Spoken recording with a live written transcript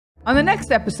On the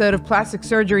next episode of Plastic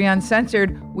Surgery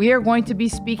Uncensored, we are going to be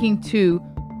speaking to,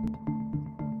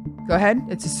 go ahead,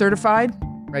 it's a certified?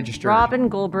 Registered. Robin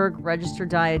Goldberg,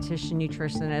 registered dietitian,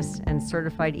 nutritionist, and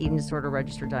certified eating disorder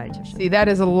registered dietitian. See, that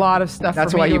is a lot of stuff.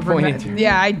 That's for me why to you pointed remember. to.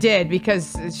 Yeah, I did,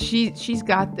 because she's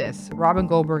got this. Robin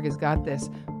Goldberg has got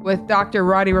this. With Dr.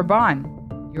 Roddy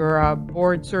Raban, your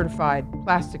board certified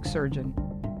plastic surgeon,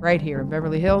 right here in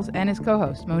Beverly Hills, and his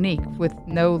co-host, Monique, with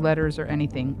no letters or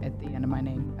anything at the end of my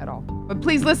name at all. But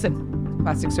please listen,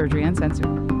 Plastic Surgery Uncensored.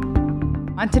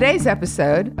 On today's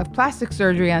episode of Plastic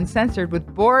Surgery Uncensored with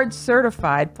board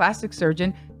certified plastic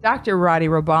surgeon Dr. Roddy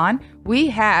Raban, we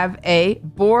have a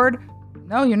board.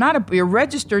 No, you're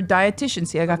registered dietitian.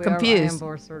 See, I got confused. I am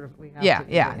board certified. Yeah.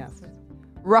 Yes.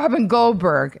 Robin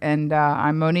Goldberg, and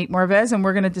I'm Monique Morvez, and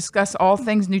we're going to discuss all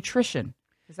things nutrition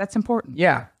because that's important.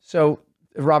 Yeah. So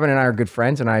Robin and I are good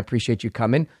friends, and I appreciate you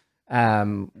coming.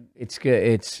 It's good.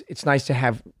 It's nice to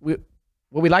have.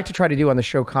 What we like to try to do on the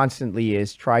show constantly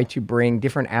is try to bring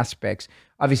different aspects.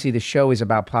 Obviously, the show is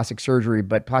about plastic surgery,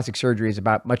 but plastic surgery is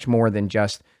about much more than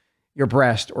just your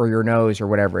breast or your nose or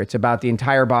whatever. It's about the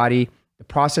entire body, the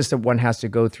process that one has to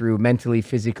go through mentally,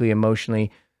 physically,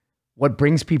 emotionally. What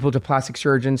brings people to plastic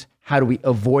surgeons? How do we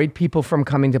avoid people from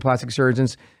coming to plastic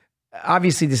surgeons?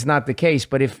 Obviously, this is not the case,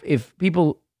 but if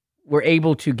people were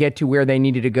able to get to where they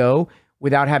needed to go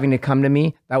without having to come to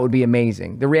me, that would be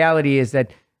amazing. The reality is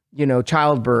that, you know,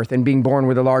 childbirth and being born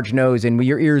with a large nose and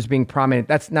your ears being prominent,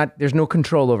 there's no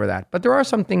control over that. But there are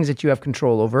some things that you have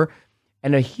control over.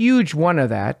 And a huge one of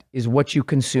that is what you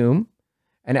consume.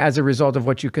 And as a result of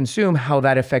what you consume, how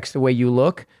that affects the way you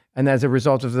look. And as a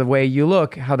result of the way you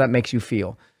look, how that makes you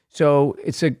feel. So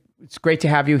it's great to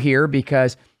have you here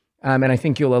because, and I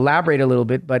think you'll elaborate a little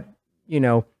bit, but you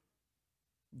know,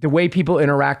 the way people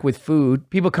interact with food,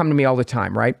 people come to me all the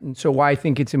time, right? And so why I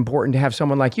think it's important to have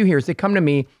someone like you here is they come to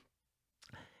me.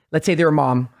 Let's say they're a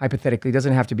mom, hypothetically,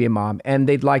 doesn't have to be a mom, and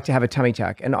they'd like to have a tummy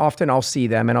tuck. And often I'll see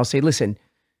them and I'll say, listen,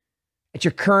 at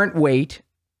your current weight,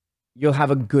 you'll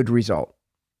have a good result.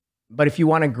 But if you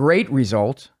want a great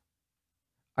result,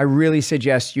 I really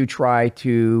suggest you try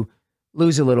to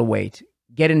lose a little weight,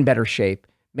 get in better shape,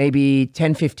 maybe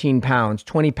 10, 15 pounds,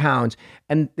 20 pounds.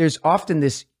 And there's often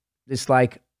this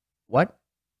like, what?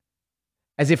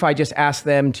 As if I just asked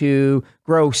them to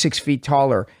grow 6 feet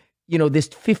taller. You know, this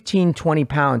 15, 20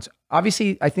 pounds.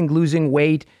 Obviously, I think losing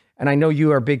weight, and I know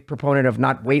you are a big proponent of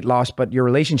not weight loss, but your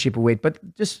relationship with weight.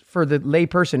 But just for the lay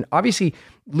person, obviously,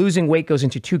 losing weight goes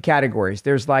into two categories.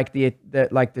 There's like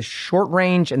the short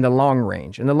range and the long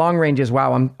range. And the long range is,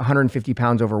 wow, I'm 150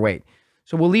 pounds overweight.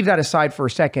 So we'll leave that aside for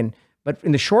a second. But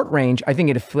in the short range, I think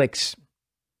it afflicts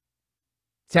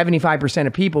 75%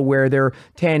 of people where they're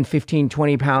 10, 15,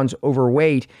 20 pounds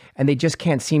overweight, and they just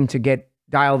can't seem to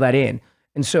dial that in.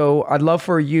 And so I'd love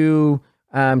for you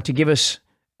to give us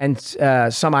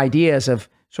some ideas of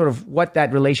sort of what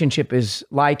that relationship is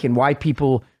like and why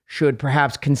people should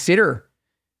perhaps consider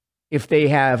if they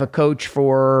have a coach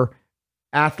for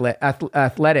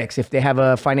athletics, if they have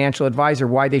a financial advisor,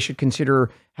 why they should consider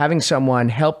having someone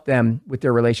help them with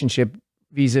their relationship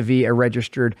vis-a-vis a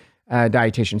registered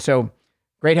dietitian. So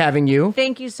great having you.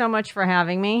 Thank you so much for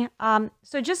having me.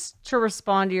 So just to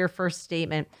respond to your first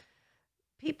statement,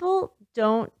 people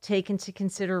don't take into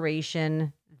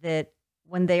consideration that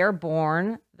when they are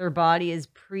born, their body is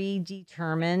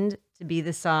predetermined to be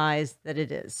the size that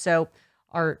it is. So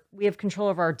we have control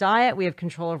of our diet, we have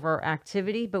control of our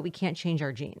activity, but we can't change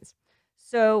our genes.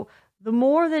 So the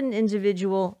more that an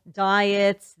individual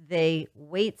diets, they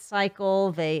weight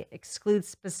cycle, they exclude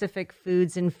specific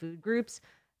foods and food groups,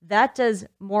 that does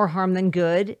more harm than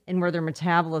good in where their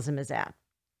metabolism is at.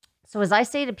 So as I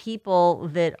say to people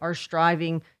that are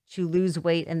striving to lose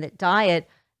weight and that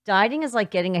dieting is like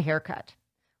getting a haircut.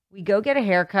 We go get a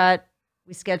haircut,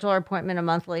 we schedule our appointment a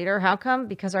month later. How come?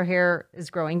 Because our hair is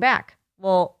growing back.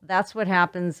 Well, that's what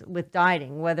happens with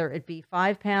dieting, whether it be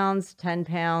 5 pounds, 10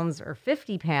 pounds, or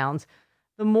 50 pounds.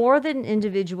 The more that an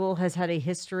individual has had a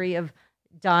history of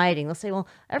dieting, they'll say, well,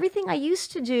 everything I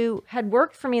used to do had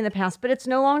worked for me in the past, but it's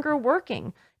no longer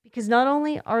working because not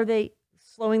only are they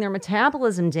slowing their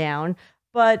metabolism down,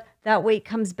 but that weight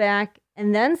comes back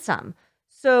and then some.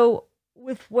 So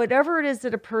with whatever it is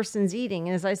that a person's eating,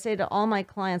 and as I say to all my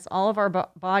clients, all of our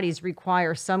bodies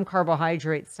require some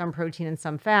carbohydrates, some protein, and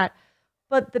some fat.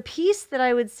 But the piece that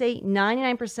I would say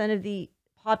 99% of the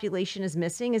population is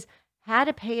missing is how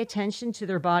to pay attention to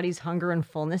their body's hunger and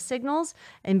fullness signals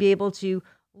and be able to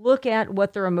look at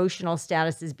what their emotional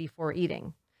status is before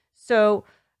eating. So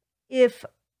if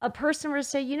a person were to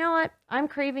say, you know what, I'm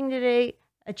craving today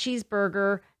a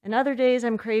cheeseburger, and other days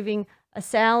I'm craving a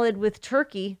salad with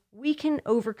turkey, we can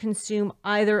overconsume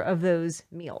either of those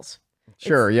meals.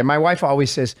 Sure. Yeah. My wife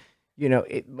always says,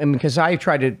 because I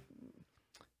try to,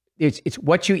 it's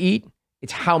what you eat,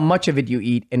 it's how much of it you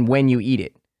eat and when you eat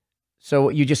it. So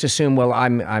you just assume, well, I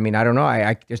don't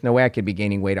know. There's no way I could be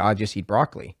gaining weight. I'll just eat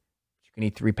broccoli. You can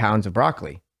eat 3 pounds of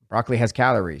broccoli. Broccoli has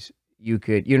calories. You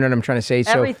could, you know what I'm trying to say?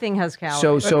 So everything has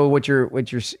calories. So what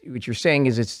you're saying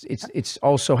is it's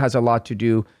also has a lot to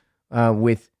do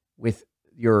with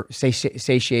your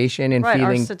satiation and right,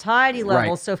 feeling our satiety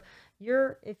level. Right. So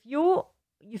if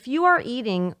you are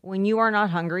eating when you are not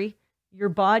hungry, your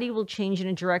body will change in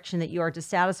a direction that you are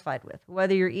dissatisfied with,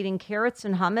 whether you're eating carrots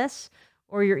and hummus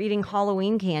or you're eating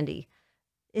Halloween candy.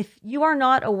 If you are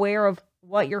not aware of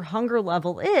what your hunger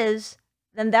level is,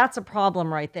 then that's a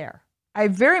problem right there. I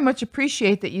very much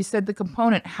appreciate that you said the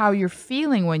component, how you're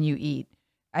feeling when you eat.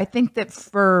 I think that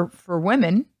for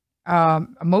women,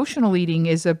 emotional eating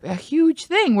is a huge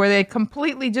thing where they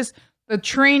completely the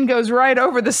train goes right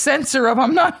over the sensor of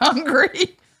I'm not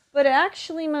hungry. But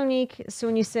actually, Monique, so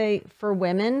when you say for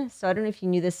women, so I don't know if you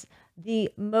knew this, the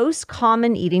most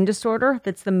common eating disorder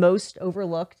that's the most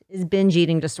overlooked is binge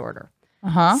eating disorder.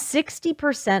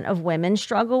 60% of women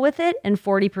struggle with it and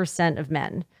 40% of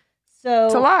men. So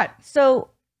it's a lot. So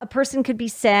a person could be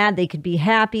sad, they could be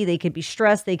happy, they could be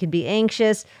stressed, they could be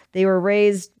anxious. They were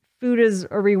raised food is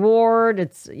a reward.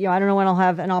 It's, I don't know when I'll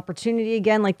have an opportunity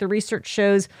again. Like the research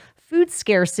shows, food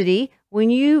scarcity, when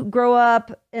you grow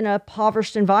up in a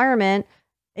impoverished environment,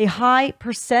 a high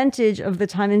percentage of the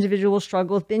time individuals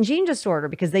struggle with binge eating disorder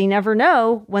because they never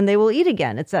know when they will eat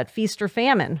again. It's that feast or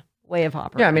famine way of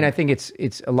operating. Yeah, I mean, I think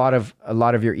it's a lot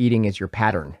of your eating is your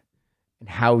pattern and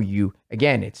how you,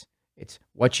 again, it's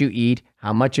what you eat,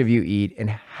 how much of you eat, and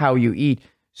how you eat.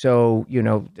 So,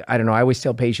 I don't know. I always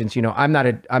tell patients, I'm not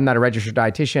a registered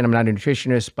dietitian. I'm not a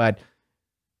nutritionist, but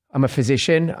I'm a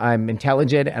physician. I'm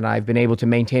intelligent, and I've been able to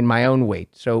maintain my own weight.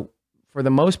 So, for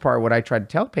the most part, what I try to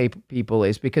tell people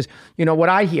is because, what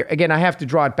I hear, again, I have to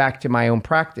draw it back to my own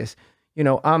practice.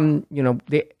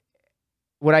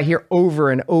 What I hear over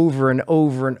and over and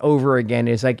over and over again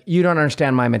is like, you don't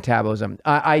understand my metabolism.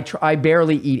 I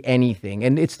barely eat anything.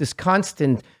 And it's this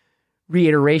constant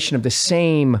reiteration of the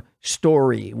same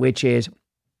story, which is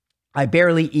I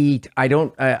barely eat.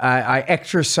 I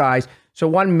exercise. So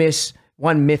one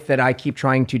myth that I keep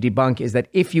trying to debunk is that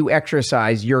if you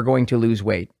exercise, you're going to lose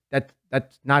weight.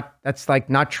 That's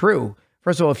not true.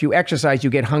 First of all, if you exercise,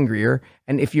 you get hungrier.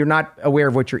 And if you're not aware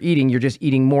of what you're eating, you're just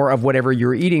eating more of whatever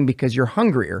you're eating because you're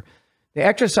hungrier. The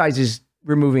exercise is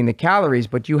removing the calories,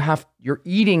 but your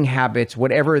eating habits,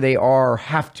 whatever they are,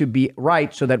 have to be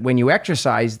right so that when you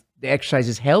exercise, the exercise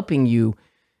is helping you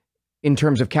in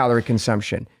terms of calorie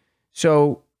consumption.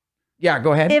 So, yeah,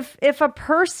 go ahead. If a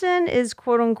person is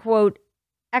quote unquote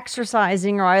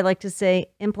exercising, or I like to say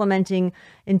implementing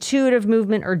intuitive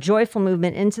movement or joyful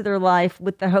movement into their life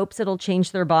with the hopes it'll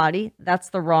change their body,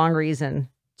 that's the wrong reason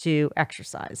to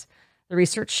exercise. The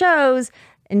research shows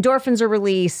endorphins are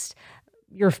released,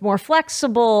 you're more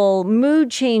flexible, mood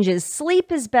changes,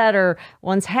 sleep is better,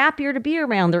 one's happier to be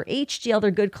around, their HDL,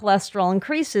 their good cholesterol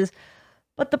increases.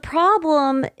 But the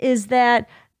problem is that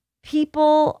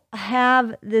people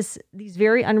have these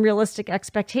very unrealistic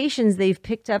expectations they've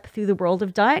picked up through the world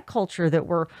of diet culture that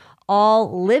we're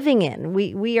all living in.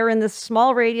 We are in this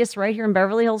small radius right here in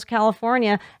Beverly Hills,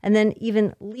 California, and then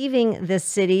even leaving this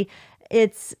city,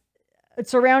 it's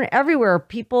around everywhere.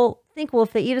 People think, well,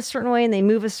 if they eat a certain way and they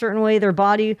move a certain way, their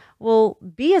body will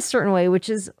be a certain way, which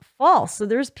is false. So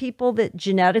there's people that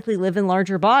genetically live in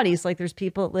larger bodies, like there's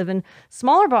people that live in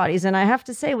smaller bodies. And I have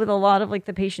to say, with a lot of like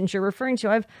the patients you're referring to,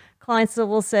 I have clients that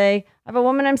will say, I have a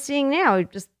woman I'm seeing now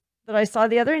just that I saw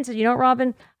the other day and said,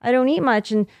 Robin, I don't eat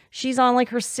much. And she's on like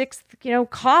her 6th,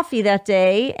 coffee that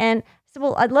day. And I said,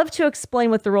 well, I'd love to explain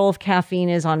what the role of caffeine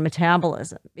is on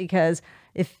metabolism, because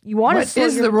if you want what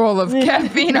is the role of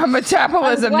caffeine on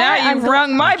metabolism? Now you've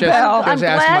rung my bell. I'm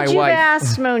glad you've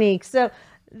asked, Monique. So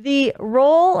the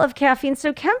role of caffeine.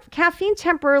 So caffeine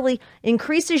temporarily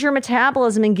increases your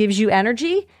metabolism and gives you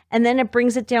energy, and then it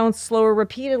brings it down slower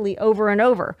repeatedly over and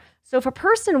over. So if a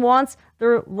person wants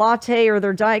their latte or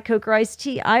their Diet Coke or iced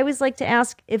tea, I always like to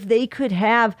ask if they could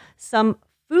have some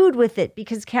food with it,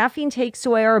 because caffeine takes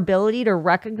away our ability to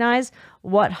recognize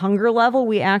what hunger level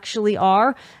we actually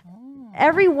are.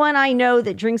 Everyone I know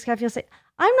that drinks caffeine will say,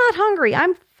 I'm not hungry.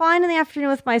 I'm fine in the afternoon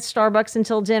with my Starbucks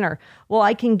until dinner. Well,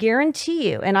 I can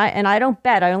guarantee you, and I don't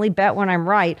bet, I only bet when I'm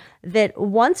right, that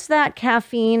once that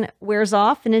caffeine wears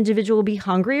off, an individual will be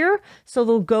hungrier. So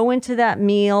they'll go into that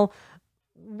meal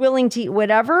willing to eat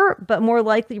whatever, but more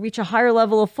likely reach a higher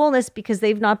level of fullness because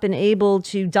they've not been able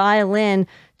to dial in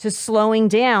to slowing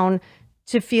down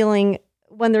to feeling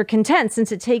when they're content,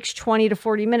 since it takes 20 to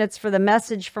 40 minutes for the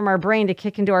message from our brain to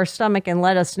kick into our stomach and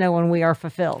let us know when we are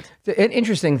fulfilled. An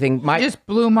interesting thing. It just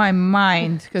blew my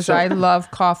mind because I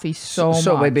love coffee so much.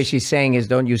 So what she's saying is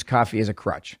don't use coffee as a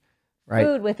crutch, right?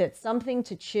 Food with it, something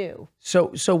to chew.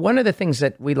 So one of the things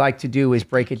that we like to do is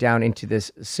break it down into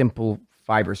this simple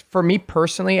fibers. For me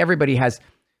personally, everybody has,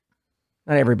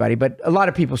 not everybody, but a lot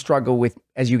of people struggle with,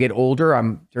 as you get older,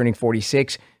 I'm turning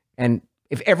 46, and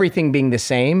if everything being the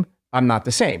same, I'm not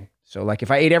the same. So like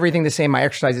if I ate everything the same, I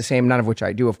exercise the same, none of which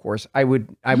I do, of course, I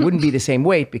wouldn't be the same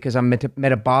weight because I'm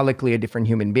metabolically a different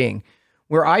human being.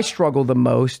 Where I struggle the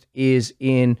most is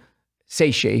in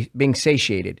being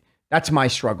satiated. That's my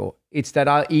struggle. It's that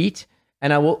I'll eat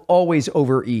and I will always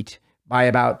overeat by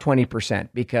about 20%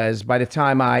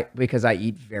 because I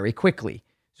eat very quickly.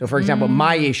 So for example,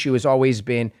 my issue has always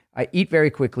been I eat very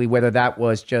quickly, whether that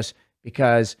was just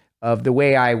because of the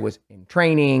way I was in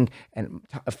training and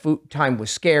food time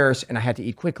was scarce and I had to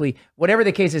eat quickly. Whatever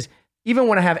the case is, even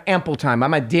when I have ample time,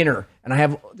 I'm at dinner and I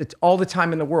have all the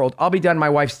time in the world, I'll be done. My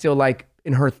wife's still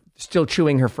still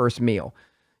chewing her first meal,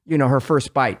 her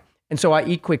first bite. And so I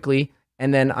eat quickly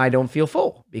and then I don't feel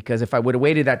full because if I would have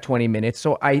waited that 20 minutes.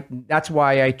 That's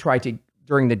why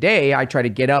during the day, I try to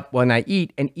get up when I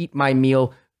eat and eat my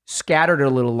meal scattered a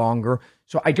little longer.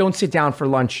 So I don't sit down for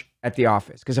lunch at the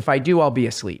office because if I do, I'll be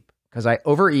asleep. Because I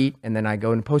overeat and then I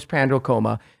go into postprandial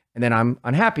coma and then I'm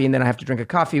unhappy and then I have to drink a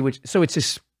coffee, so it's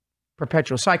this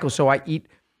perpetual cycle. So I eat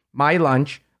my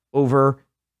lunch over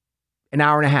an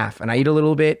hour and a half and I eat a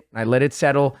little bit and I let it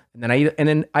settle and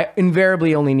then I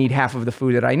invariably only need half of the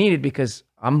food that I needed because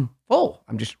I'm full.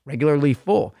 I'm just regularly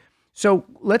full. So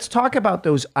let's talk about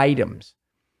those items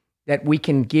that we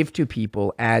can give to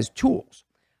people as tools.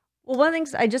 Well, one of the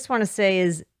things I just want to say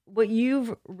is what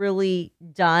you've really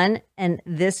done, and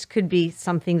this could be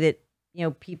something that,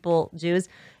 people do, is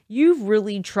you've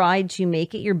really tried to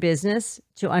make it your business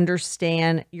to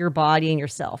understand your body and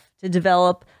yourself, to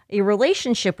develop a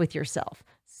relationship with yourself.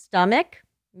 Stomach,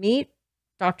 meet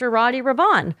Dr. Roddy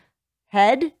Raban.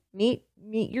 Head, meet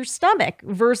your stomach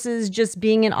versus just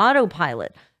being an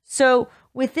autopilot. So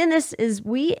within this, as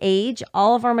we age,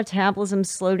 all of our metabolisms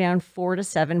slow down 4 to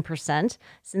 7%,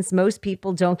 since most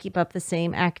people don't keep up the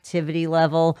same activity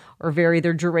level or vary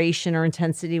their duration or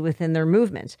intensity within their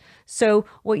movement. So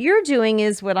what you're doing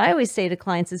is, what I always say to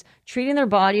clients is treating their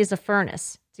body as a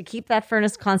furnace. To keep that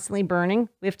furnace constantly burning,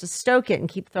 we have to stoke it and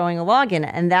keep throwing a log in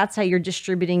it. And that's how you're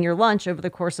distributing your lunch over the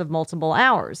course of multiple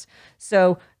hours.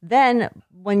 So then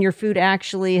when your food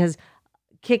actually has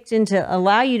kicked in to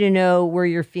allow you to know where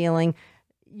you're feeling,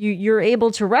 you're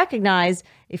able to recognize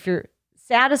if you're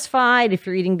satisfied, if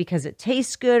you're eating because it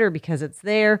tastes good or because it's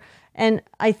there. And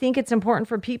I think it's important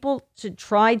for people to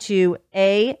try to,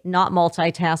 not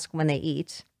multitask when they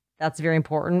eat. That's very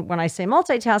important. When I say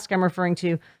multitask, I'm referring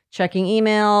to checking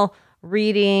email,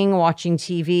 reading, watching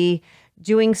TV,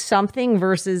 doing something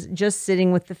versus just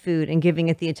sitting with the food and giving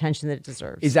it the attention that it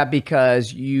deserves. Is that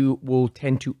because you will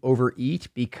tend to overeat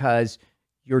because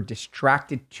you're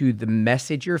distracted to the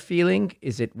message you're feeling?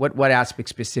 Is it what aspect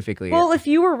specifically? Well, if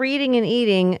you were reading and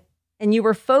eating and you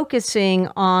were focusing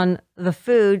on the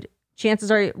food,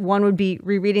 chances are one would be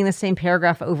rereading the same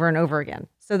paragraph over and over again.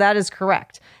 So that is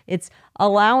correct. It's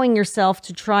allowing yourself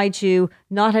to try to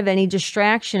not have any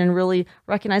distraction and really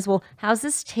recognize, well, how's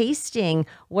this tasting?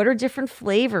 What are different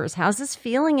flavors? How's this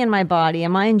feeling in my body?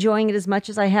 Am I enjoying it as much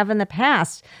as I have in the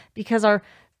past? Because our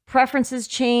preferences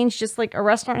change, just like a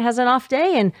restaurant has an off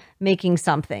day in making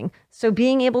something. So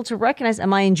being able to recognize,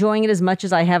 am I enjoying it as much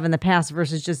as I have in the past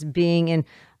versus just being in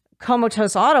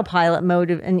comatose autopilot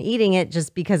mode and eating it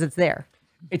just because it's there.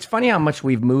 It's funny how much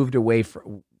we've moved away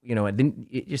from,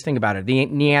 just think about it. The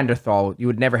Neanderthal, you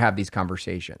would never have these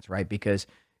conversations, right? Because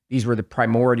these were the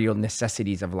primordial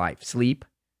necessities of life. Sleep.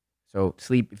 So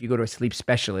sleep, if you go to a sleep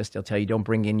specialist, they'll tell you don't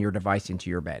bring in your device into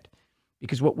your bed.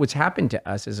 Because what's happened to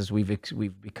us is as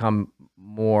we've become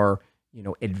more,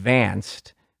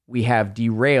 advanced, we have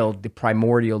derailed the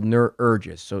primordial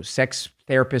urges. So sex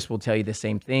therapists will tell you the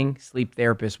same thing. Sleep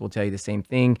therapists will tell you the same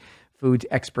thing. Food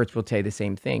experts will tell you the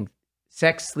same thing.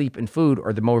 Sex, sleep, and food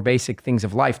are the more basic things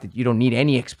of life that you don't need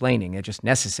any explaining. They're just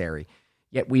necessary.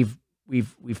 Yet we've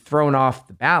thrown off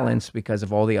the balance because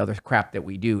of all the other crap that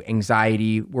we do: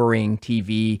 anxiety, worrying,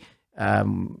 TV,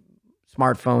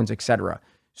 smartphones, etc.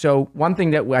 So one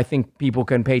thing that I think people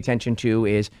can pay attention to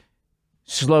is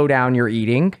slow down your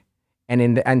eating,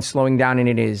 and slowing down in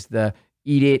it is the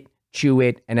eat it, chew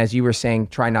it, and as you were saying,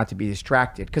 try not to be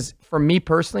distracted. Because for me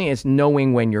personally, it's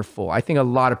knowing when you're full. I think a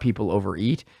lot of people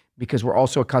overeat because we're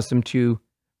also accustomed to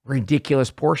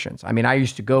ridiculous portions. I mean, I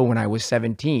used to go when I was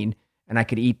 17 and I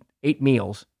could eat 8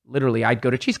 meals. Literally, I'd go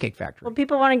to Cheesecake Factory. Well,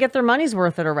 people want to get their money's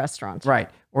worth at a restaurant. Right.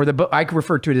 Or I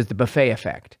refer to it as the buffet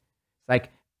effect. Like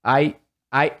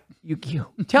you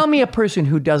tell me a person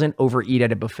who doesn't overeat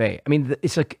at a buffet. I mean,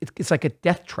 it's like a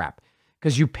death trap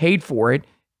because you paid for it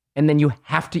and then you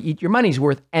have to eat your money's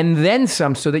worth and then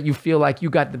some so that you feel like you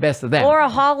got the best of them. Or a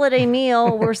holiday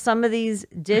meal where some of these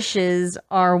dishes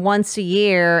are once a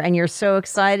year and you're so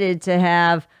excited to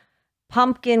have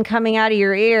pumpkin coming out of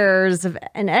your ears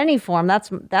in any form.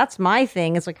 That's my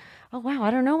thing. It's like, oh wow,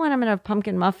 I don't know when I'm gonna have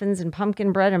pumpkin muffins and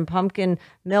pumpkin bread and pumpkin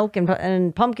milk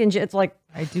and pumpkin. It's like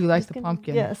I do like the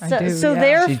pumpkin. Yeah, I do, so yeah.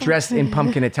 there. She's dressed in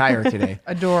pumpkin attire today.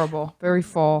 Adorable, very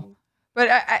fall. But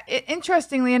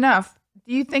interestingly enough,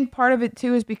 do you think part of it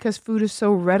too is because food is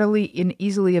so readily and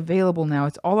easily available now?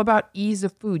 It's all about ease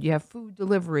of food. You have food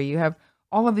delivery. You have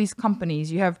all of these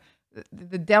companies. You have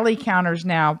the deli counters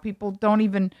now. People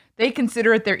they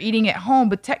consider it they're eating at home,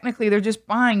 but technically they're just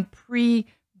buying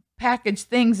pre-packaged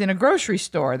things in a grocery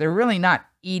store. They're really not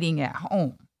eating at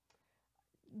home.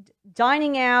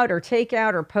 Dining out or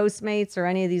takeout or Postmates or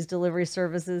any of these delivery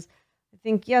services, I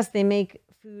think, yes, they make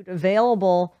food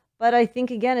available, but I think,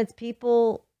 again, it's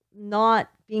people not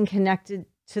being connected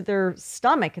to their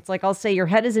stomach. It's like, I'll say your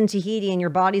head is in Tahiti and your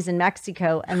body's in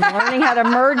Mexico, and learning how to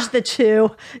merge the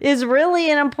two is really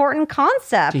an important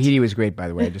concept. Tahiti was great, by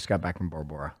the way. I just got back from Bora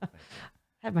Bora. I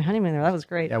had my honeymoon there. That was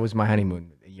great. That was my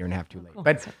honeymoon a year and a half too late. Cool.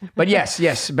 But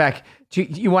yes, back to,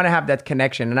 you want to have that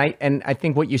connection. And I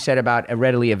think what you said about a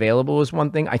readily available is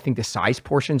one thing. I think the size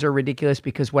portions are ridiculous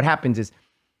because what happens is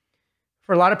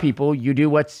for a lot of people, you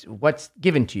do what's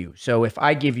given to you. So if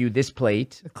I give you this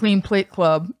plate, the Clean Plate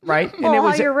Club, right? And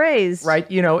how you're raised, right?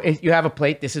 You know, if you have a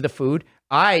plate, this is the food.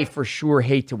 I for sure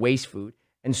hate to waste food.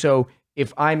 And so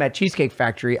if I'm at Cheesecake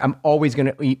Factory, I'm always going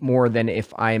to eat more than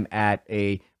if I'm at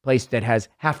a place that has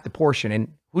half the portion.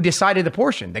 And who decided the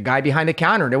portion? The guy behind the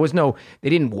counter. They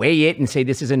didn't weigh it and say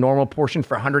this is a normal portion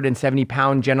for a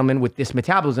 170-pound gentleman with this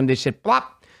metabolism. They said,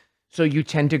 plop. So you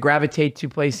tend to gravitate to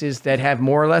places that have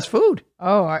more or less food.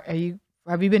 Oh,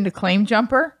 have you been to Claim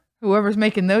Jumper? Whoever's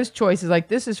making those choices, like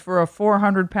this is for a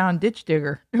 400-pound ditch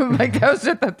digger. Like those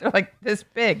are they're like this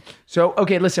big. So,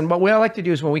 okay, listen, what I like to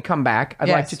do is when we come back, I'd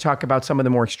like to talk about some of the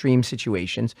more extreme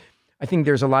situations. I think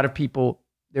there's a lot of people,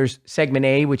 there's segment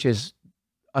A, which is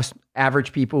us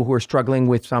average people who are struggling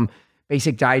with some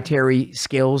basic dietary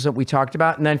skills that we talked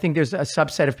about. And then I think there's a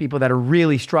subset of people that are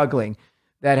really struggling,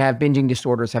 that have binging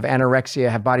disorders, have anorexia,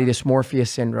 have body dysmorphia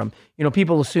syndrome. You know,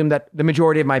 people assume that the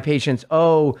majority of my patients,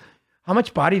 how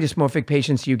much body dysmorphic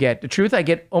patients do you get? The truth, I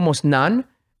get almost none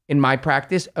in my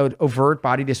practice, overt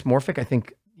body dysmorphic. I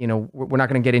think, you know, we're not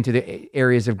going to get into the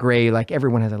areas of gray, like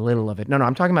everyone has a little of it. No,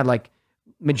 I'm talking about like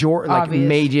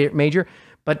major.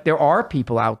 But there are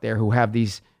people out there who have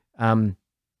these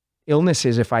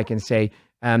illnesses, if I can say,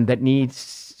 that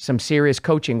needs some serious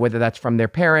coaching, whether that's from their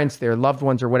parents, their loved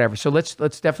ones, or whatever. So let's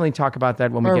definitely talk about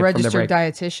that when we get from the break. Or a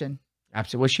registered dietitian.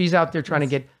 Absolutely. Well, she's out there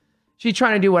trying she's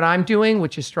trying to do what I'm doing,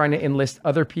 which is trying to enlist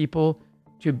other people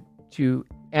to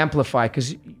amplify.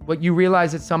 Because what you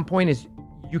realize at some point is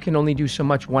you can only do so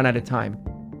much one at a time.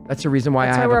 That's the reason why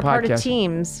I have a podcast. We're part of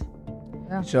teams.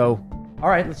 Yeah. So, all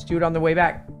right, let's do it on the way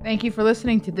back. Thank you for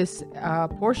listening to this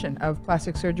portion of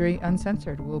Plastic Surgery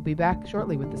Uncensored. We'll be back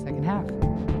shortly with the second half.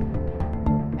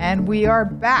 And we are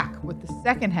back with the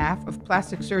second half of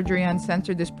Plastic Surgery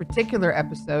Uncensored. This particular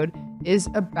episode is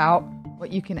about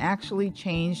what you can actually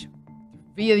change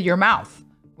via your mouth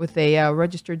with a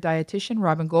registered dietitian,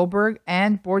 Robin Goldberg,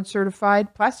 and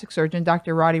board-certified plastic surgeon,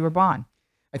 Dr. Roddy Raban.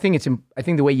 I think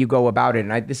the way you go about it,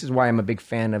 and this is why I'm a big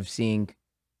fan of seeing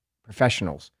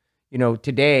professionals. You know,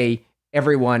 today,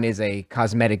 everyone is a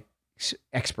cosmetic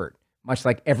expert. Much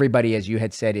like everybody, as you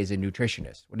had said, is a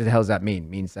nutritionist. What the hell does that mean? It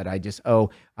means that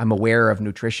I'm aware of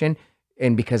nutrition.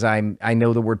 And because I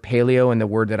know the word paleo and the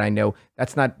word that I know,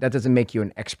 that doesn't make you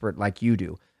an expert like you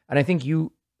do. And I think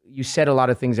you said a lot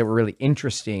of things that were really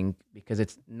interesting because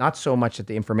it's not so much that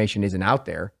the information isn't out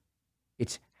there.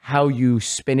 It's how you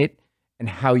spin it and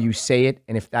how you say it.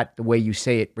 And if the way you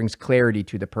say it brings clarity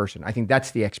to the person, I think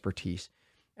that's the expertise.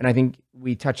 And I think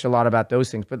we touched a lot about those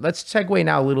things. But let's segue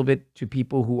now a little bit to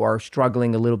people who are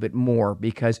struggling a little bit more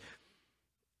because,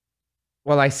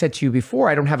 well, I said to you before,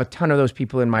 I don't have a ton of those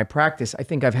people in my practice. I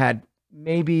think I've had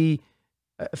maybe,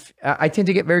 I tend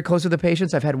to get very close to the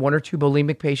patients. I've had 1 or 2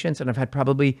 bulimic patients, and I've had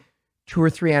probably 2 or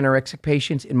 3 anorexic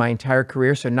patients in my entire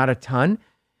career, so not a ton.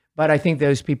 But I think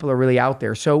those people are really out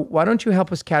there. So why don't you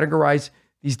help us categorize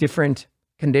these different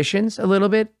conditions a little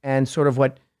bit and sort of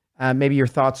what maybe your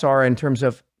thoughts are in terms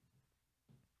of.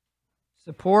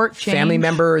 Support, change. family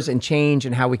members and change,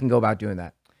 and how we can go about doing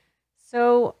that?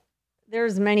 So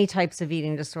there's many types of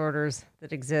eating disorders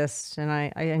that exist, and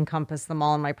I encompass them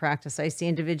all in my practice. I see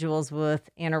individuals with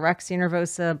anorexia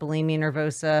nervosa, bulimia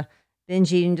nervosa,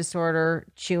 binge eating disorder,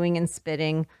 chewing and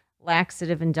spitting,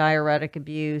 laxative and diuretic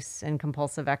abuse, and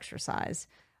compulsive exercise.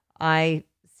 I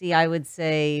see, I would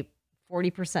say,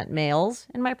 40% males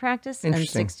in my practice and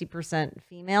Interesting. 60%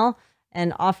 female.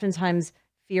 And oftentimes,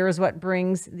 fear is what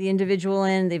brings the individual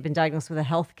in. They've been diagnosed with a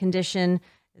health condition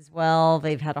as well.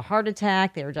 They've had a heart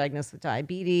attack. They were diagnosed with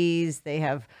diabetes. They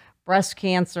have breast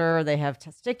cancer. They have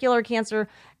testicular cancer.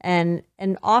 And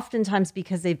oftentimes,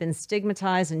 because they've been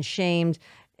stigmatized and shamed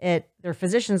at their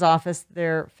physician's office,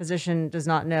 their physician does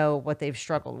not know what they've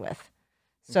struggled with.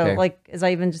 So, Okay. like, as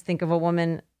I even just think of a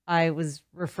woman that was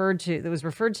referred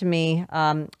to me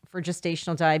for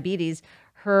gestational diabetes.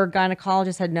 Her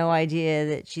gynecologist had no idea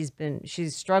that she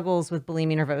struggles with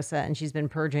bulimia nervosa, and she's been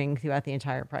purging throughout the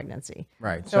entire pregnancy.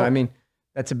 Right. So, So- I mean,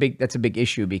 that's a big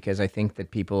issue, because I think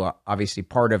that people are obviously,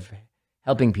 part of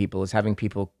helping people is having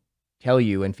people tell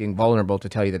you and feeling vulnerable to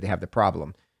tell you that they have the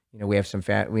problem. You know, we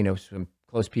have we know some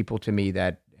close people to me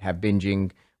that have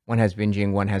binging. One has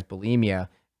binging, one has bulimia,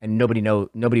 and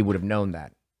nobody would have known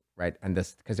that, right? And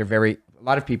this, because a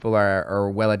lot of people are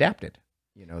well adapted.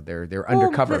 You know, they're Well,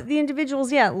 undercover. The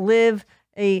individuals, live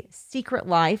a secret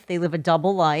life. They live a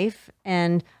double life.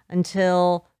 And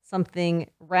until something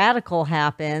radical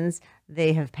happens,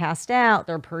 they have passed out,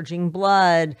 they're purging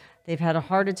blood, they've had a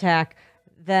heart attack,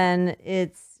 then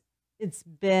it's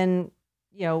been,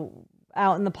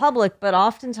 out in the public. But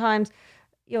oftentimes,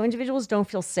 individuals don't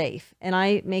feel safe. And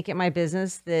I make it my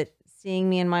business that seeing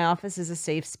me in my office is a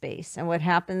safe space. And what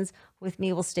happens with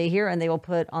me will stay here, and they will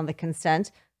put on the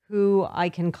consent who I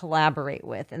can collaborate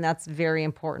with. And that's very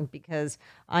important, because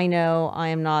I know I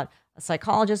am not a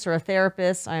psychologist or a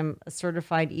therapist. I'm a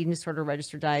certified eating disorder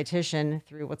registered dietitian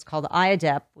through what's called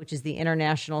IADEP, which is the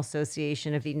International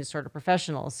Association of Eating Disorder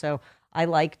Professionals. So I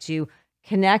like to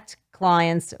connect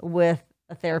clients with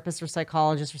a therapist or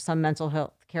psychologist or some mental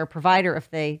health care provider if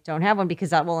they don't have one, because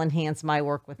that will enhance my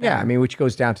work with them. Yeah, I mean, which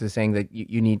goes down to the saying that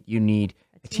you need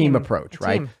a team approach, a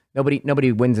right? team.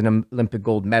 Nobody wins an Olympic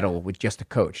gold medal with just a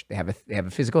coach. They have a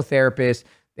physical therapist.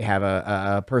 They have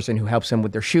a person who helps them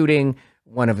with their shooting.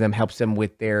 One of them helps them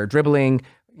with their dribbling.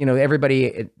 You know,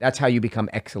 that's how you become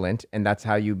excellent, and that's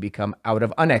how you become out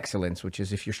of unexcellence, which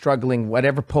is if you're struggling,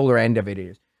 whatever polar end of it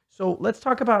is. So let's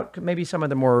talk about maybe some of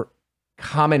the more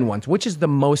common ones. Which is the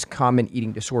most common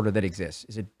eating disorder that exists?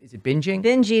 Is it binging?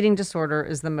 Binge eating disorder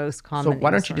is the most common. So why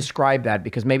don't you disorder. describe that?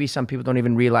 Because maybe some people don't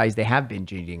even realize they have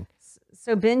binge eating.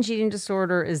 So binge eating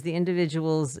disorder is the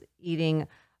individuals eating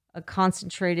a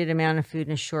concentrated amount of food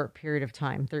in a short period of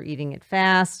time. They're eating it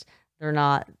fast. They're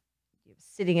not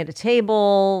sitting at a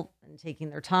table and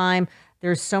taking their time.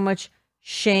 There's so much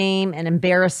shame and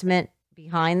embarrassment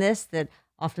behind this that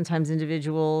oftentimes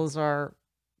individuals are,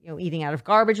 eating out of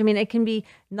garbage. I mean, it can be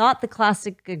not the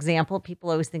classic example. People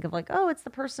always think of like, oh, it's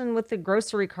the person with the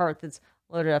grocery cart that's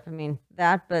loaded up. I mean,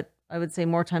 but I would say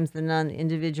more times than none,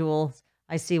 individuals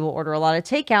I see will order a lot of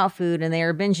takeout food, and they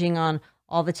are binging on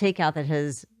all the takeout that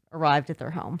has arrived at their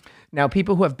home. Now,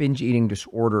 people who have binge eating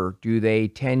disorder, do they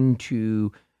tend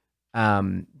to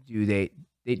do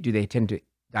they tend to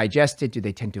digest it? Do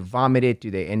they tend to vomit it? Do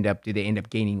they end up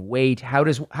gaining weight? How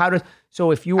does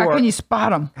so if you How are can you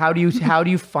spot them? how do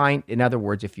you find, in other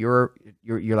words, if you're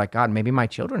like, God, maybe my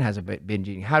children has a bit binge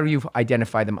eating, how do you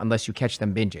identify them unless you catch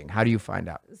them binging? How do you find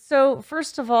out? So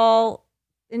first of all,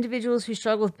 individuals who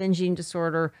struggle with binge eating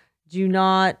disorder do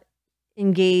not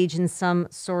engage in some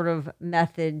sort of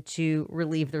method to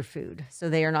relieve their food. So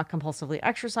they are not compulsively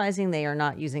exercising. They are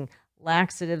not using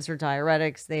laxatives or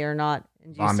diuretics. They are not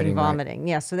inducing vomiting.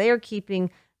 Yeah, so they are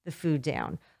keeping the food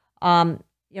down.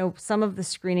 Some of the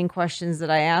screening questions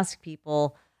that I ask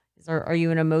people is, are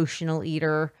you an emotional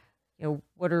eater?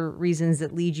 What are reasons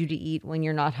that lead you to eat when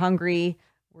you're not hungry?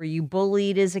 Were you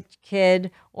bullied as a kid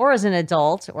or as an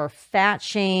adult, or fat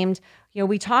shamed?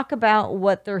 We talk about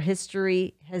what their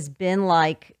history has been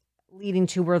like leading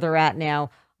to where they're at now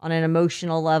on an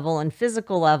emotional level and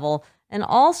physical level. And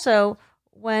also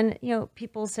when,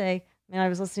 people say, I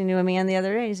was listening to a man the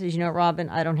other day, he says, Robin,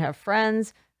 I don't have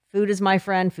friends. Food is my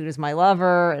friend. Food is my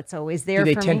lover. It's always there for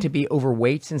me. Do they tend to be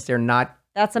overweight since they're not,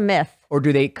 That's a myth. or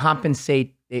do they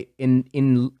compensate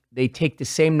they take the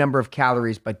same number of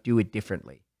calories but do it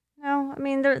differently? No, I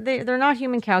mean, they're not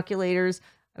human calculators.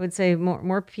 I would say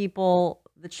more people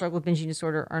that struggle with binge eating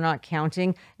disorder are not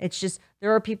counting. It's just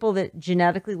there are people that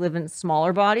genetically live in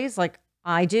smaller bodies like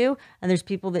I do, and there's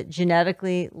people that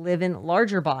genetically live in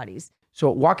larger bodies. So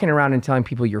walking around and telling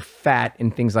people you're fat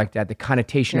and things like that, the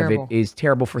connotation of Terrible. it is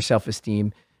terrible for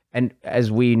self-esteem. And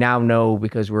as we now know,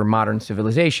 because we're modern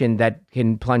civilization, that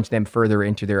can plunge them further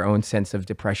into their own sense of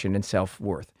depression and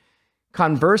self-worth.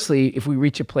 Conversely, if we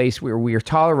reach a place where we are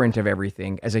tolerant of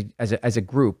everything as a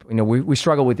group, we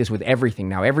struggle with this with everything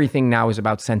now. Everything now is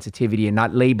about sensitivity and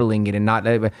not labeling it, and not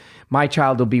my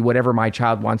child will be whatever my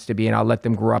child wants to be, and I'll let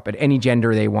them grow up at any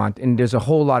gender they want. And there's a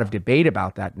whole lot of debate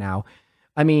about that now.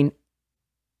 I mean,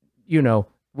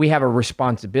 we have a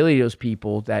responsibility to those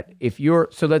people that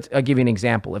I'll give you an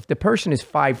example. If the person is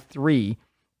 5'3"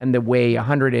 and they weigh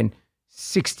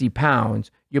 160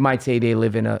 pounds, you might say they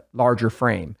live in a larger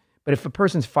frame. But if a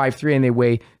person's 5'3" and they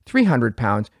weigh 300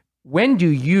 pounds, when do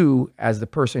you, as the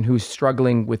person who's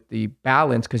struggling with the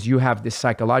balance, because you have this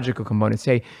psychological component,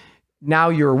 say, now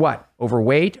you're what?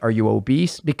 Overweight? Are you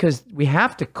obese? Because we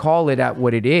have to call it at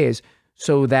what it is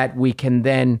so that we can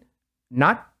then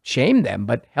not shame them,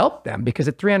 but help them. Because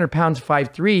at 300 pounds,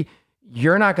 5'3",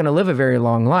 you're not going to live a very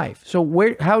long life. So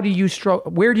what do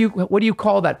you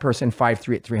call that person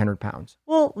 5'3" at 300 pounds?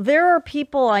 Well, there are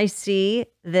people I see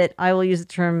that, I will use the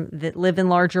term, that live in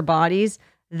larger bodies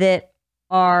that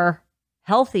are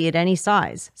healthy at any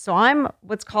size. So I'm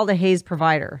what's called a HAES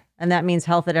provider, and that means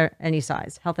health at any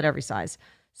size, health at every size.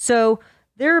 So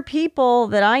there are people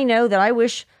that I know that I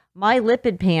wish my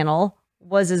lipid panel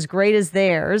was as great as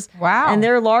theirs. Wow. And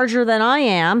they're larger than I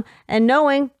am. And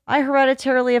knowing I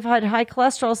hereditarily have had high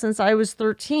cholesterol since I was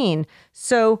 13.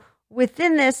 So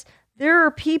within this, there are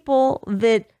people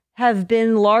that have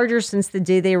been larger since the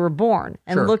day they were born,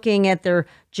 and Sure. looking at their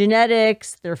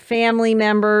genetics, their family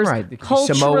members, Right.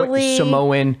 culturally.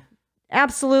 Samoan.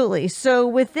 Absolutely. So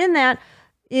within that,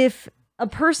 if a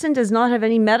person does not have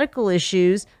any medical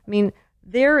issues, I mean,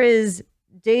 there is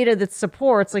data that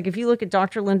supports, like if you look at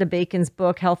Dr. Linda Bacon's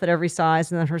book, Health at Every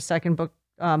Size, and then her second book,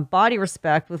 Body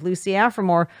Respect with Lucy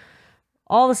Aphramore,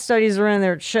 all the studies are in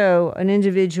there that show an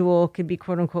individual could be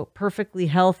quote unquote perfectly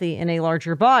healthy in a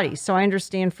larger body. So I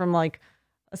understand from like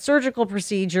a surgical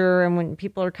procedure, and when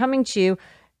people are coming to you,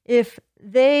 if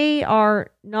they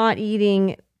are not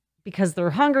eating because they're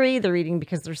hungry, they're eating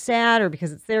because they're sad or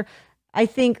because it's there. I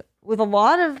think with a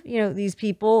lot of, these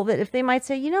people, that if they might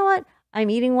say, you know what, I'm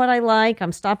eating what I like,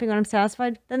 I'm stopping when I'm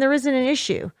satisfied, then there isn't an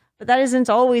issue. But that isn't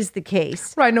always the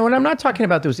case. Right. No, and I'm not talking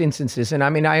about those instances. And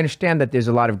I mean, I understand that there's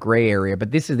a lot of gray area,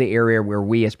 but this is the area where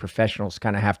we as professionals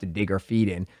kind of have to dig our feet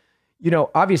in.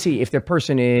 Obviously, if the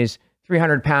person is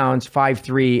 300 pounds,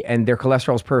 5'3", and their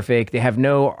cholesterol is perfect, they have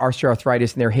no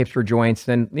osteoarthritis in their hips or joints,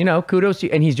 then, kudos to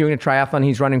you. And he's doing a triathlon,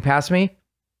 he's running past me.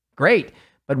 Great.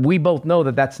 But we both know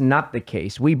that that's not the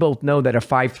case. We both know that a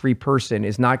 5'3" person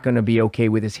is not going to be okay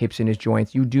with his hips and his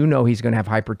joints. You do know he's going to have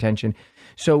hypertension.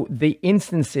 So the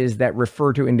instances that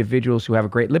refer to individuals who have a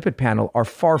great lipid panel are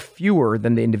far fewer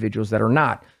than the individuals that are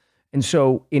not. And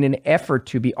so in an effort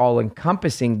to be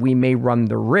all-encompassing, we may run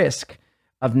the risk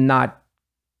of not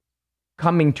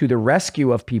coming to the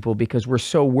rescue of people because we're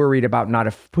so worried about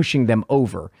not pushing them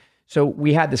over. So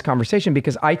we had this conversation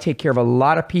because I take care of a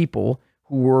lot of people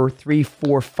who were 300,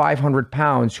 400, 500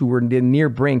 pounds, who were the near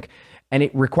brink. And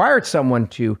it required someone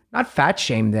to not fat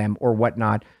shame them or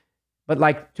whatnot, but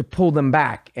like to pull them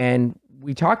back. And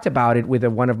we talked about it with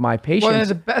one of my patients. One of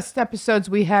the best episodes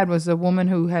we had was a woman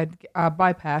who had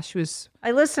bypass. She was,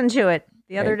 I listened to it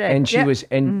the other day. And she Yeah. was,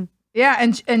 and yeah,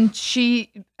 and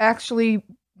she actually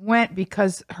went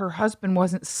because her husband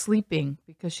wasn't sleeping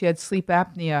because she had sleep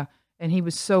apnea, and he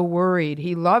was so worried.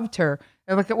 He loved her.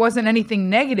 And like, it wasn't anything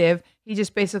negative. He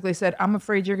just basically said, "I'm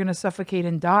afraid you're going to suffocate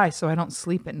and die, so I don't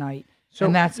sleep at night." so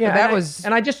And that's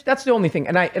that's the only thing.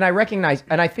 And I recognize,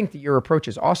 and I think that your approach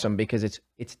is awesome because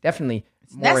it's definitely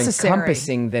more necessary.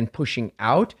 encompassing than pushing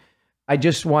out. I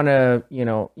just want to,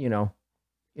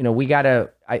 we gotta,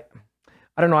 I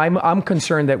don't know. I'm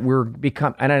concerned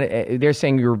that they're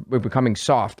saying we're becoming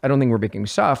soft. I don't think we're becoming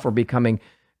soft. We're becoming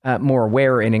more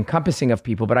aware and encompassing of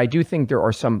people. But I do think there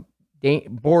are some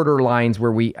border lines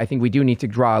where I think we do need to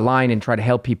draw a line and try to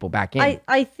help people back in.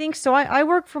 I think so. I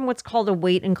work from what's called a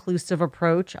weight inclusive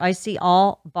approach. I see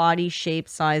all body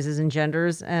shapes, sizes, and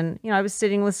genders. And, I was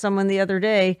sitting with someone the other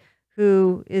day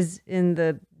who is in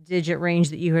the digit range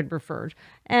that you had referred.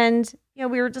 And,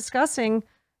 we were discussing,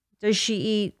 does she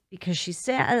eat because she's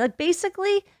sad? Like,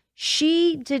 basically,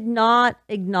 she did not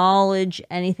acknowledge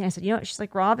anything. I said, she's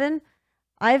like, Robin,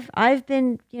 I've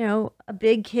been, a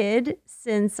big kid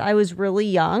since I was really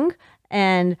young,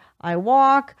 and I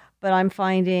walk, but I'm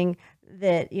finding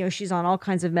that, she's on all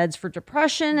kinds of meds for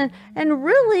depression, and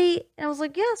really, I was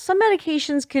like, yeah, some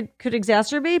medications could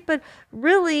exacerbate, but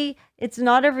really, it's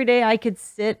not every day I could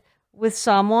sit with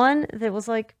someone that was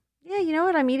like, yeah, you know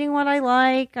what? I'm eating what I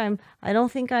like. I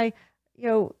don't think I,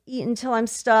 eat until I'm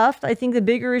stuffed. I think the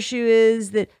bigger issue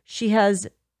is that she has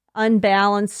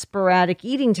unbalanced sporadic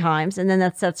eating times, and then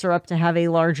that sets her up to have a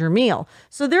larger meal.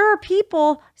 So there are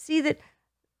people see that,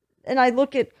 and I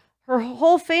look at her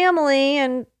whole family,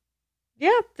 and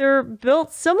yeah, they're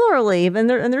built similarly. And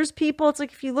there's people, it's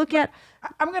like if you look at,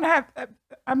 I'm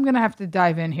gonna have to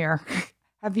dive in here.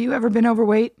 Have you ever been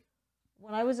overweight?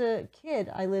 when I was a kid,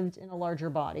 I lived in a larger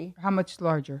body. How much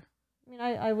larger? I mean,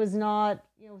 I was not,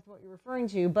 with what you're referring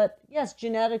to, but yes,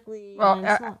 genetically. Well,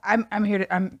 and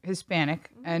I'm Hispanic,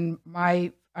 and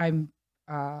I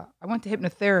went to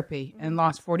hypnotherapy and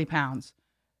lost 40 pounds.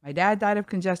 My dad died of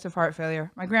congestive heart failure.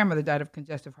 My grandmother died of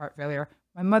congestive heart failure.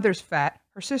 My mother's fat.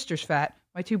 Her sister's fat.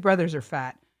 My two brothers are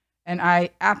fat. And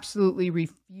I absolutely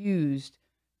refused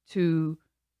to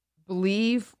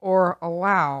believe or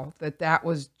allow that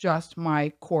was just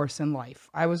my course in life.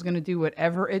 I was going to do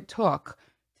whatever it took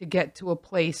to get to a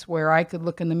place where I could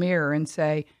look in the mirror and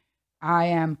say, I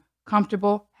am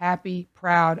comfortable, happy,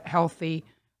 proud, healthy,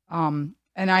 and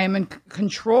I am in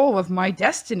control of my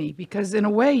destiny, because in a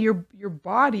way, your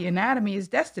body anatomy is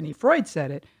destiny. Freud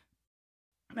said it.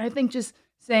 And I think just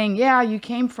saying, yeah, you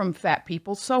came from fat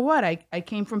people, so what? I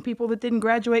came from people that didn't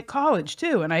graduate college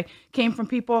too. And I came from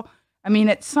people, I mean,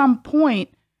 at some point,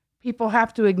 people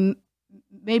have to,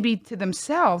 maybe to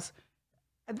themselves,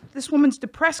 this woman's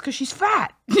depressed because she's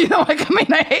fat.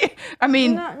 I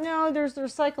mean, no,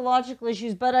 there's psychological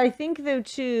issues, but I think though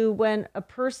too, when a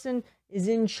person is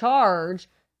in charge,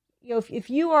 if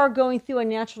you are going through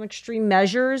unnatural extreme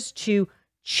measures to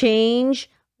change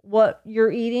what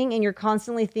you're eating, and you're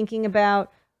constantly thinking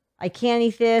about, I can't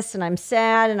eat this, and I'm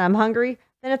sad, and I'm hungry,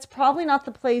 then it's probably not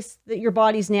the place that your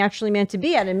body's naturally meant to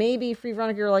be at. And maybe for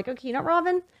Veronica, you're like, okay,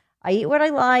 Robin, I eat what I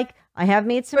like. I have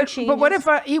made some changes. But what if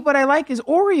I eat what I like is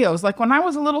Oreos? Like when I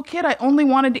was a little kid, I only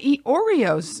wanted to eat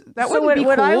Oreos. That wouldn't be cool.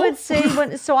 What I would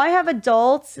say, so I have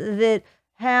adults that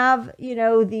have,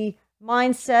 the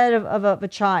mindset of a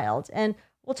child. And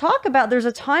we'll talk about, there's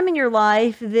a time in your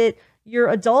life that your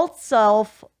adult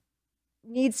self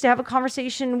needs to have a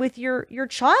conversation with your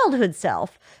childhood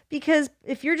self. Because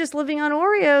if you're just living on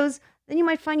Oreos, then you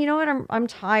might find, I'm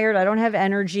tired. I don't have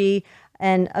energy.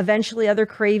 And eventually other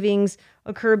cravings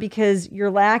occur because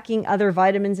you're lacking other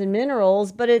vitamins and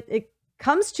minerals. But it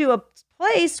comes to a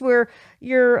place where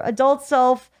your adult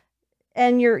self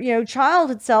and your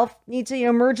childhood self need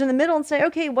to merge in the middle and say,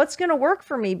 okay, what's going to work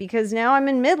for me? Because now I'm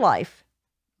in midlife.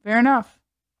 Fair enough.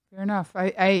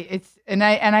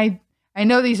 I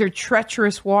know these are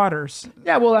treacherous waters.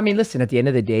 Yeah, well, I mean, listen, at the end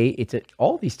of the day,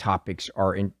 all these topics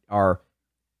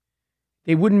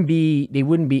they wouldn't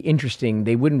be interesting.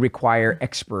 They wouldn't require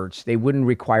experts. They wouldn't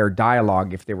require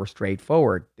dialogue if they were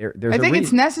straightforward. I think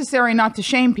it's necessary not to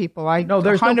shame people.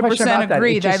 There's 100%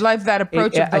 agree. I love that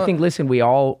approach. I think, listen, we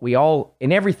all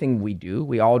in everything we do,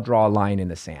 we all draw a line in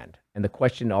the sand. And the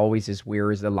question always is,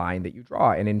 where is the line that you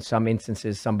draw? And in some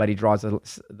instances, somebody draws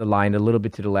the line a little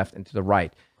bit to the left and to the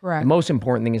right. Correct. The most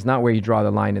important thing is not where you draw the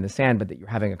line in the sand, but that you're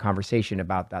having a conversation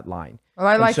about that line. Well,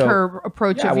 I like her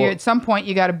approach of you. At some point,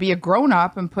 you got to be a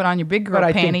grown-up and put on your big girl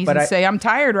panties and say, I'm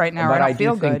tired right now, or I don't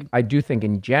feel good. I do think,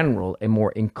 in general, a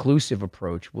more inclusive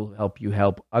approach will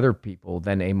help other people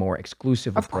than a more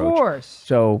exclusive approach. Of course.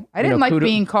 So I didn't like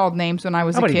being called names when I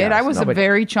was a kid. I was a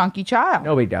very chunky child.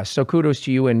 Nobody does. So kudos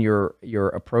to you and your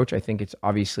approach. I think it's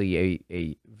obviously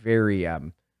a very...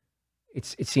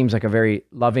 It seems like a very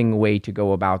loving way to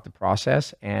go about the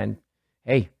process. And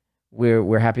hey,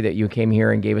 we're happy that you came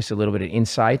here and gave us a little bit of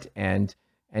insight and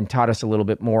taught us a little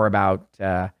bit more about,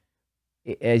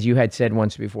 as you had said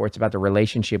once before, it's about the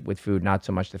relationship with food, not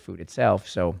so much the food itself.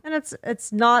 So, and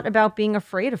it's not about being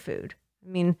afraid of food. I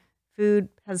mean, food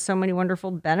has so many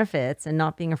wonderful benefits, and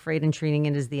not being afraid and treating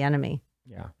it as the enemy.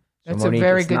 Yeah, that's Monique, a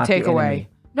very good takeaway.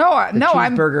 No,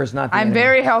 cheeseburger is not the enemy.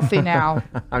 very healthy now.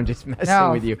 I'm just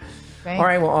messing with you. All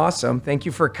right, well, awesome. Thank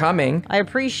you for coming. I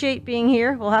appreciate being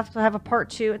here. We'll have to have a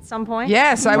part 2 at some point.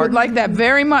 Yes, I would like that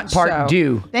very much. Part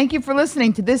 2. Thank you for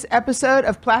listening to this episode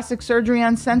of Plastic Surgery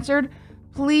Uncensored.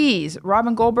 Please,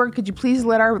 Robin Goldberg, could you please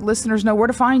let our listeners know where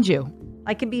to find you?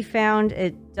 I can be found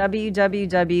at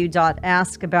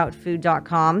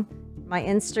www.askaboutfood.com. My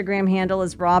Instagram handle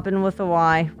is Robin with a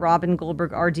Y, Robin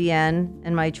Goldberg RDN,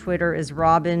 and my Twitter is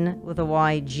Robin with a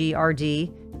Y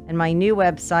GRD. And my new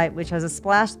website, which has a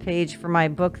splash page for my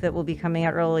book that will be coming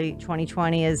out early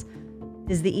 2020, is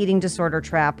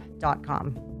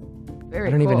theeatingdisordertrap.com. Very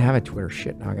I don't even have a Twitter.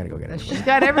 Shit, now I gotta go get it. She's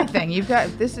got everything.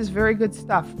 This is very good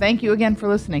stuff. Thank you again for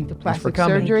listening to Plastic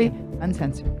Surgery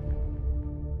Uncensored.